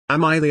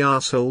Am I the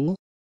asshole?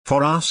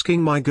 For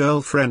asking my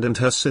girlfriend and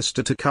her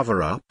sister to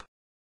cover up?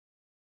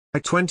 I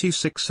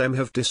 26M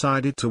have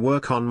decided to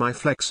work on my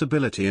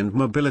flexibility and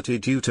mobility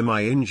due to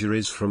my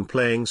injuries from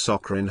playing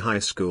soccer in high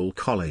school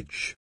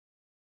college.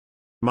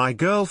 My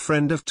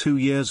girlfriend of 2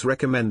 years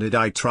recommended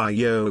I try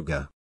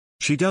yoga.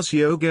 She does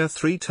yoga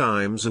 3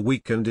 times a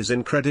week and is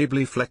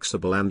incredibly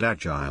flexible and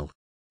agile.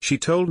 She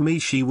told me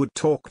she would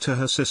talk to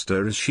her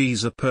sister as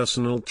she's a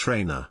personal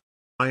trainer.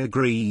 I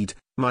agreed.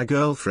 My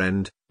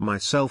girlfriend,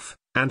 myself,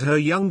 and her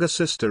younger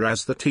sister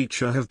as the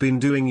teacher have been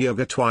doing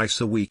yoga twice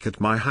a week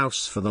at my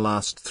house for the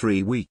last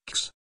 3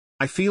 weeks.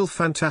 I feel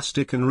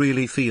fantastic and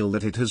really feel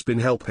that it has been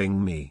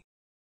helping me.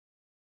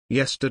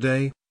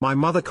 Yesterday, my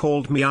mother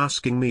called me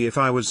asking me if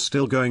I was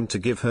still going to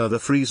give her the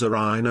freezer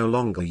I no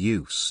longer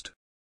used.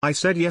 I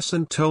said yes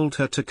and told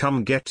her to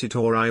come get it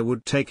or I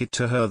would take it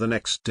to her the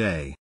next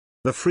day.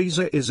 The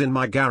freezer is in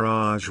my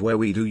garage where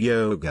we do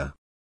yoga.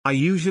 I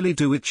usually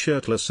do it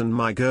shirtless and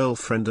my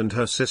girlfriend and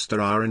her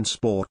sister are in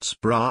sports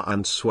bra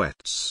and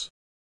sweats.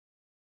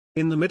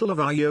 In the middle of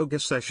our yoga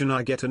session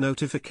I get a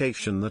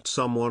notification that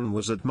someone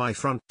was at my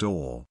front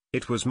door.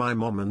 It was my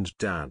mom and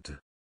dad.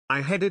 I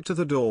headed to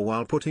the door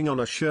while putting on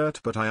a shirt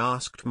but I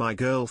asked my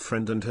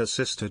girlfriend and her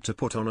sister to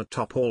put on a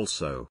top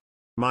also.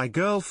 My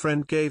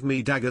girlfriend gave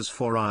me daggers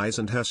for eyes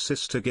and her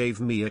sister gave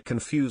me a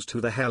confused "who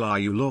the hell are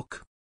you"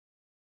 look.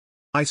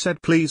 I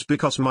said please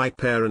because my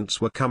parents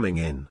were coming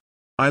in.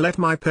 I let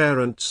my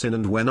parents in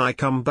and when I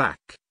come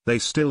back, they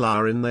still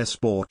are in their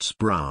sports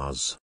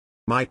bras.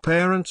 My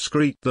parents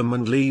greet them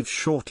and leave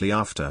shortly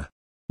after.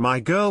 My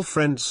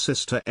girlfriend's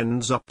sister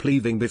ends up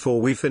leaving before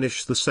we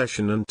finish the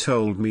session and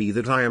told me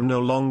that I am no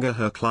longer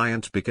her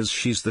client because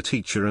she's the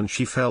teacher and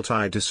she felt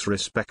I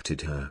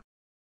disrespected her.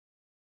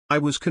 I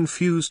was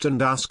confused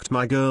and asked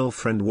my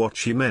girlfriend what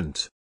she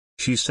meant.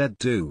 She said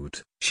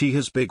dude, she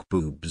has big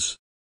boobs.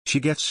 She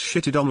gets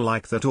shitted on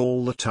like that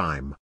all the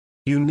time.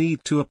 You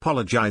need to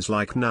apologize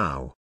like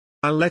now.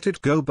 I'll let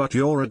it go but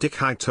you're a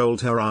dick. I told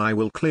her I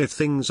will clear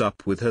things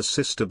up with her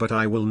sister but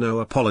I will no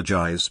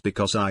apologize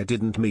because I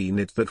didn't mean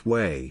it that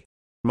way.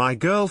 My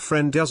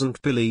girlfriend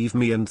doesn't believe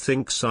me and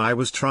thinks I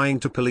was trying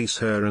to police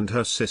her and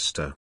her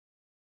sister.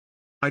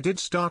 I did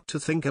start to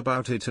think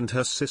about it and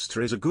her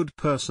sister is a good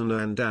person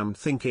and am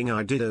thinking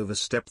I did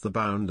overstep the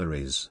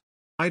boundaries.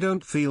 I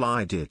don't feel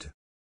I did.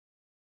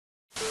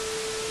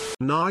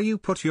 Nah, you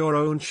put your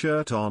own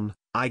shirt on.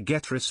 I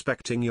get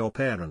respecting your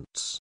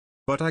parents.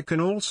 But I can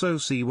also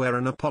see where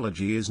an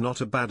apology is not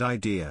a bad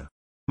idea.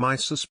 My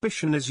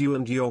suspicion is you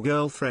and your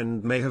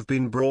girlfriend may have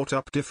been brought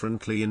up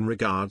differently in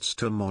regards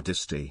to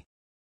modesty.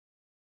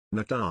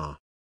 Nata.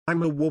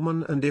 I'm a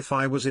woman and if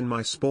I was in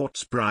my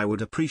sports bra I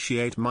would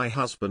appreciate my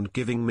husband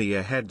giving me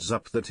a heads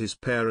up that his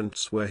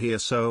parents were here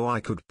so I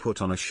could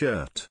put on a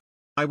shirt.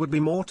 I would be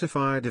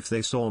mortified if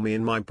they saw me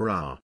in my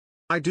bra.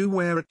 I do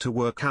wear it to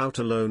work out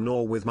alone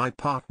or with my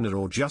partner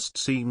or just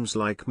seems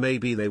like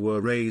maybe they were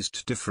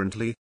raised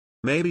differently.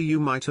 Maybe you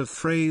might have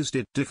phrased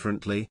it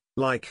differently,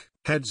 like,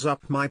 heads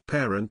up my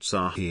parents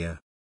are here.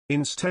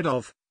 Instead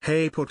of,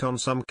 hey put on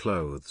some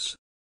clothes.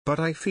 But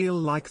I feel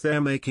like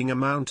they're making a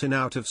mountain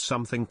out of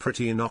something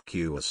pretty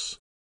innocuous.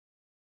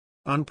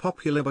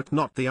 Unpopular but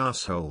not the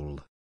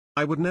asshole.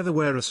 I would never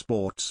wear a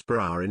sports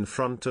bra in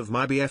front of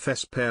my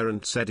BF's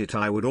parents. Edit.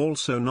 I would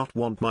also not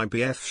want my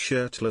BF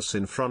shirtless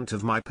in front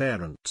of my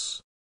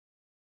parents.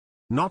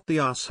 Not the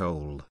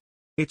asshole.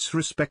 It's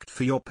respect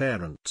for your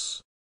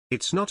parents.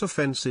 It's not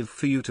offensive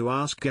for you to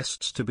ask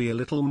guests to be a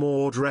little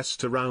more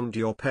dressed around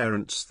your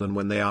parents than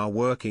when they are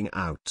working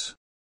out.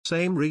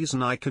 Same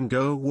reason I can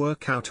go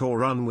work out or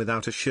run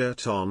without a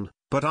shirt on,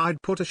 but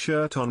I'd put a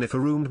shirt on if a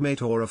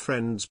roommate or a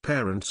friend's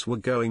parents were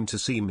going to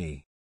see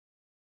me.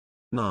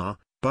 Nah,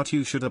 but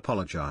you should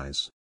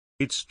apologize.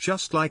 It's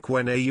just like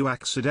when you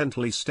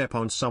accidentally step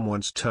on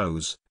someone's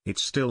toes, it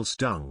still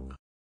stung.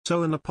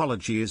 So an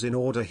apology is in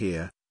order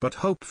here, but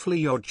hopefully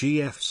your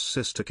GF's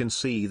sister can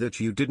see that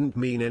you didn't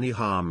mean any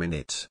harm in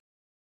it.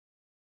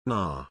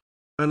 Nah.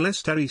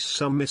 Unless there is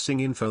some missing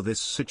info, this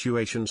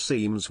situation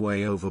seems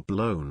way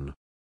overblown.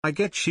 I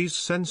get she's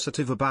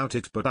sensitive about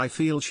it but I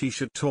feel she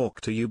should talk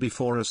to you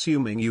before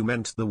assuming you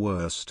meant the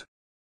worst.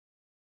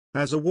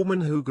 As a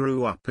woman who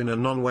grew up in a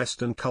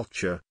non-Western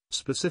culture,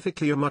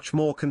 specifically a much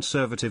more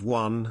conservative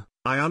one,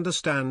 I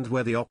understand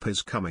where the op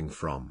is coming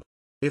from.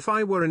 If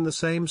I were in the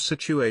same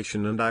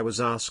situation and I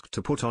was asked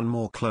to put on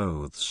more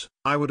clothes,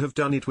 I would have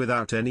done it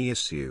without any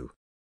issue.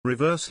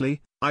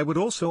 Reversely, I would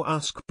also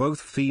ask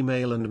both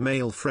female and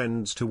male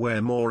friends to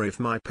wear more if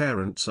my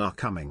parents are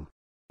coming.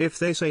 If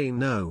they say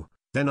no,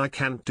 then I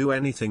can't do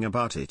anything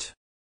about it.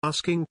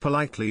 Asking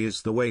politely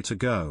is the way to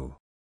go.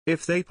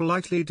 If they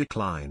politely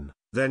decline,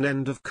 then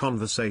end of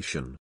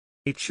conversation.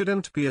 It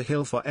shouldn't be a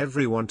hill for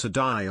everyone to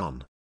die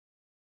on.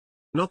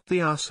 Not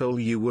the asshole.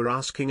 You were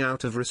asking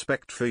out of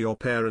respect for your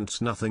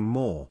parents, nothing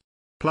more.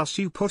 Plus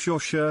you put your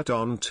shirt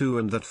on too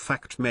and that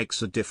fact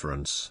makes a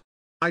difference.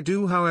 I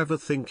do however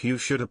think you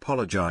should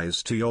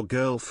apologize to your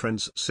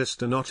girlfriend's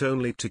sister not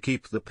only to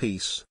keep the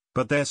peace,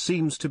 but there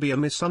seems to be a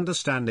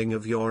misunderstanding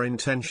of your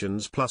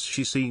intentions, plus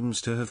she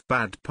seems to have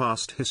bad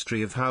past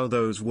history of how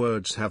those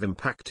words have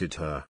impacted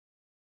her.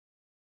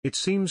 It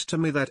seems to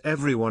me that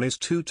everyone is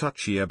too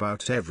touchy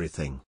about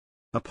everything.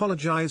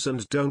 Apologize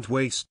and don't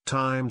waste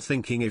time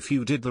thinking if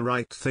you did the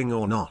right thing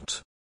or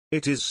not.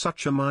 It is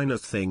such a minor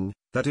thing,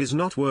 that is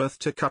not worth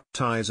to cut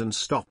ties and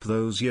stop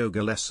those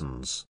yoga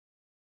lessons.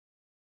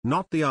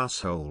 Not the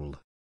asshole.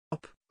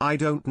 I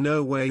don't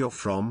know where you're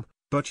from,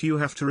 but you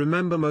have to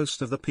remember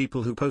most of the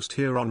people who post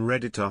here on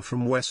Reddit are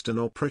from Western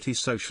or pretty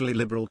socially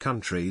liberal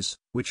countries,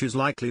 which is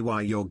likely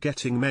why you're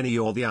getting many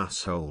 "you're the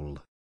asshole."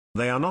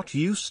 They are not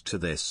used to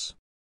this.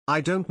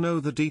 I don't know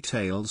the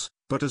details,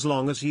 but as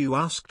long as you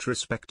asked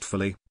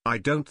respectfully, I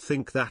don't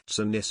think that's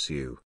an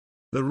issue.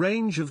 The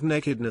range of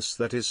nakedness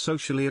that is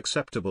socially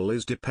acceptable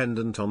is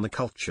dependent on the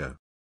culture.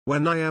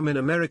 When I am in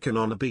America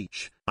on a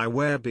beach, I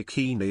wear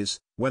bikinis.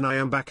 When I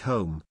am back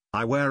home,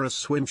 I wear a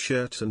swim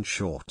shirt and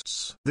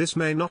shorts. This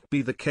may not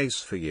be the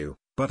case for you,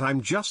 but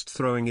I'm just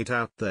throwing it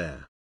out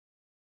there.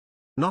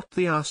 Not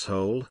the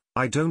asshole.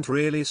 I don't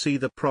really see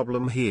the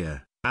problem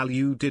here. All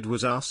you did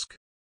was ask.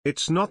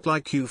 It's not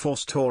like you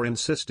forced or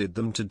insisted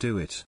them to do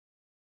it.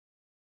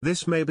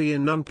 This may be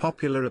an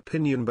unpopular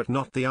opinion, but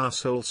not the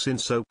asshole,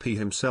 since OP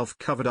himself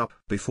covered up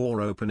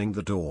before opening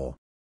the door.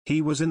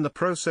 He was in the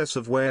process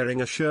of wearing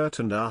a shirt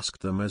and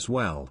asked them as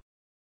well.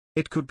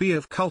 It could be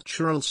of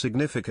cultural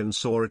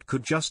significance, or it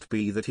could just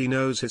be that he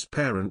knows his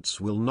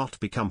parents will not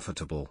be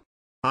comfortable.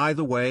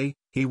 Either way,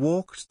 he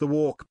walked the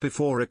walk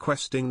before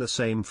requesting the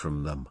same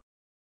from them.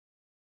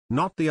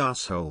 Not the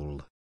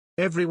asshole.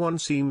 Everyone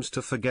seems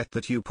to forget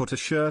that you put a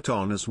shirt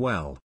on as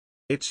well.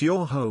 It's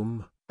your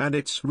home, and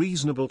it's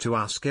reasonable to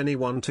ask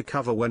anyone to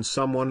cover when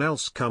someone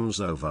else comes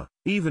over,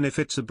 even if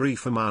it's a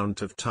brief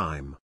amount of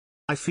time.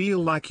 I feel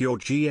like your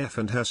GF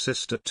and her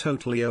sister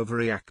totally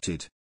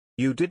overreacted.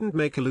 You didn't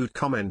make a lewd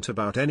comment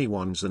about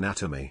anyone's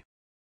anatomy.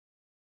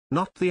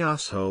 Not the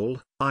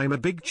asshole. I'm a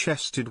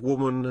big-chested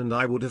woman and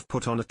I would have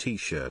put on a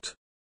t-shirt.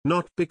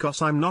 Not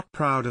because I'm not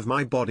proud of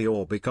my body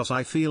or because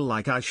I feel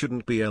like I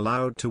shouldn't be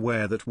allowed to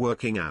wear that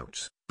working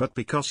out, but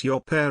because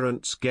your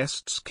parents'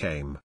 guests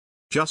came.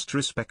 Just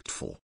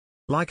respectful.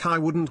 Like I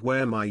wouldn't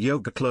wear my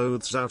yoga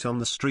clothes out on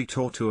the street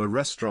or to a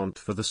restaurant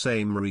for the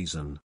same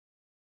reason.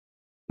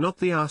 Not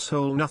the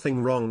asshole.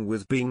 Nothing wrong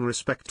with being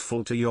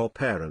respectful to your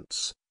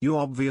parents. You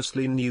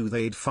obviously knew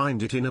they'd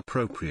find it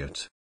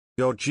inappropriate.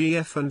 Your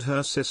GF and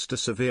her sister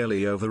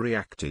severely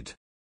overreacted.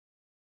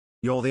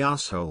 You're the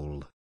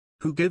asshole.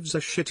 Who gives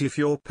a shit if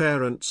your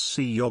parents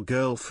see your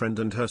girlfriend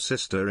and her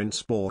sister in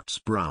sports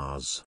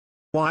bras?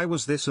 Why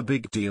was this a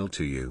big deal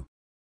to you?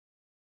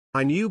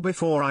 I knew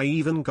before I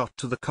even got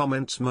to the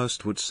comments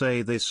most would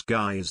say this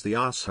guy is the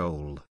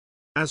asshole.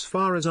 As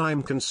far as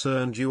I'm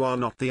concerned, you are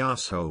not the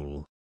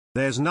asshole.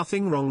 There's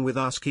nothing wrong with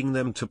asking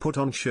them to put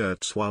on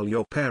shirts while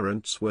your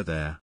parents were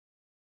there.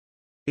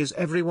 Is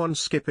everyone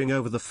skipping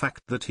over the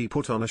fact that he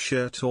put on a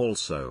shirt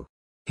also?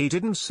 He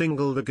didn't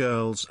single the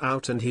girls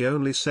out and he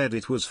only said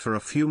it was for a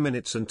few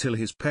minutes until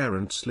his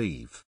parents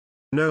leave.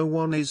 No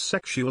one is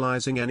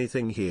sexualizing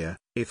anything here.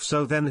 If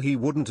so, then he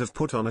wouldn't have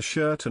put on a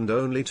shirt and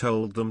only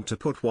told them to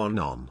put one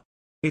on.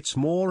 It's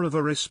more of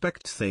a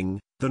respect thing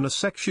than a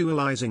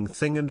sexualizing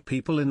thing, and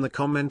people in the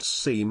comments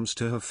seems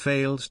to have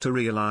failed to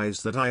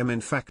realize that I am in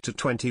fact a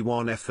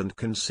 21F and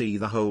can see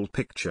the whole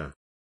picture.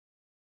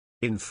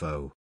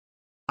 Info.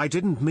 I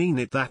didn't mean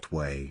it that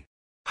way.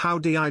 How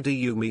did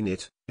you mean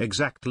it,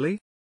 exactly?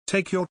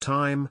 Take your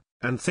time,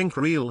 and think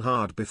real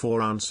hard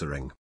before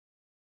answering.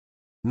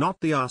 Not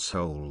the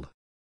asshole.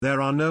 There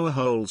are no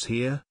holes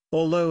here,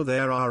 although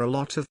there are a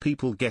lot of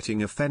people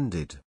getting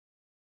offended.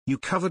 You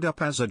covered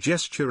up as a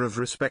gesture of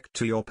respect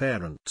to your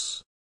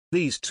parents.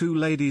 These two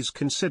ladies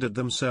considered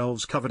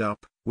themselves covered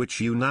up,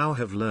 which you now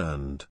have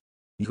learned.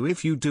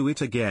 If you do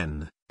it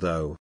again,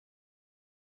 though,